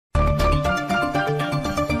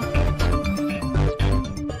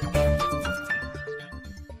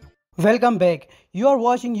Welcome back. You are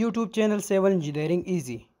watching YouTube channel 7 Engineering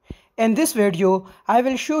Easy. In this video, I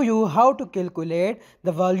will show you how to calculate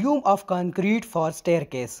the volume of concrete for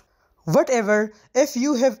staircase. Whatever, if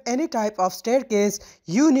you have any type of staircase,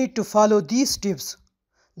 you need to follow these tips.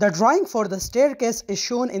 The drawing for the staircase is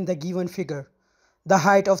shown in the given figure. The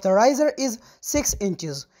height of the riser is 6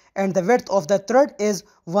 inches and the width of the thread is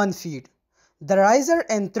 1 feet. The riser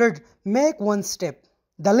and thread make one step.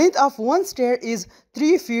 The length of one stair is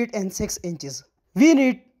 3 feet and 6 inches. We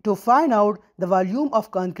need to find out the volume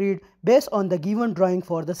of concrete based on the given drawing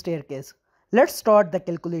for the staircase. Let's start the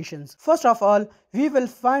calculations. First of all, we will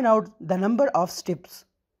find out the number of steps.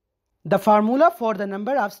 The formula for the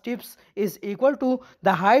number of steps is equal to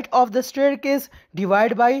the height of the staircase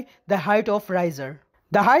divided by the height of riser.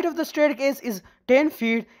 The height of the staircase is 10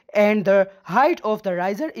 feet and the height of the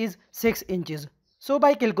riser is 6 inches. So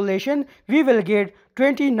by calculation, we will get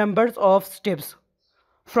 20 numbers of steps.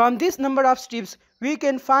 From this number of steps, we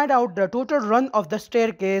can find out the total run of the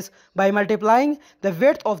staircase by multiplying the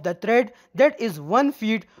width of the thread, that is 1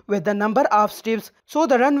 feet, with the number of steps. So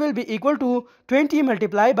the run will be equal to 20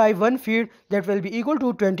 multiplied by 1 feet, that will be equal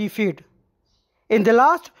to 20 feet. In the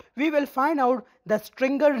last, we will find out the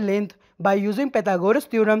stringer length by using Pythagoras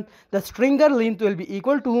theorem. The stringer length will be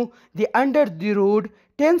equal to the under the root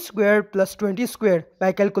 10 squared plus 20 squared.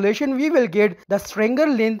 By calculation, we will get the stringer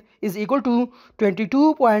length is equal to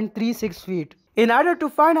 22.36 feet. In order to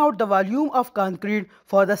find out the volume of concrete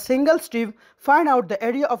for the single step, find out the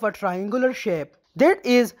area of a triangular shape. That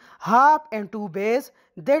is half and 2 base,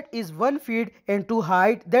 that is 1 feet, and 2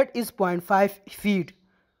 height, that is 0.5 feet.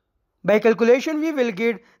 By calculation, we will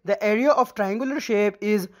get the area of triangular shape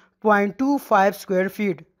is 0.25 square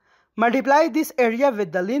feet. Multiply this area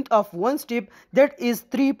with the length of one step, that is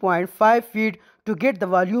 3.5 feet, to get the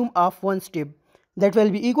volume of one step. That will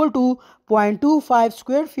be equal to 0.25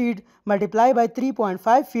 square feet multiplied by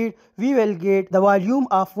 3.5 feet. We will get the volume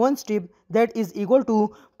of one step, that is equal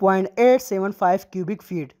to 0.875 cubic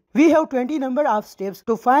feet. We have 20 number of steps.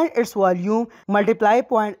 To find its volume, multiply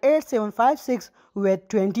 0.8756 with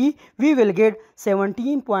 20. We will get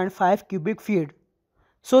 17.5 cubic feet.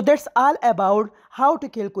 So that's all about how to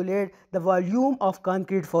calculate the volume of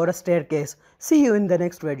concrete for a staircase. See you in the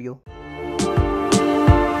next video.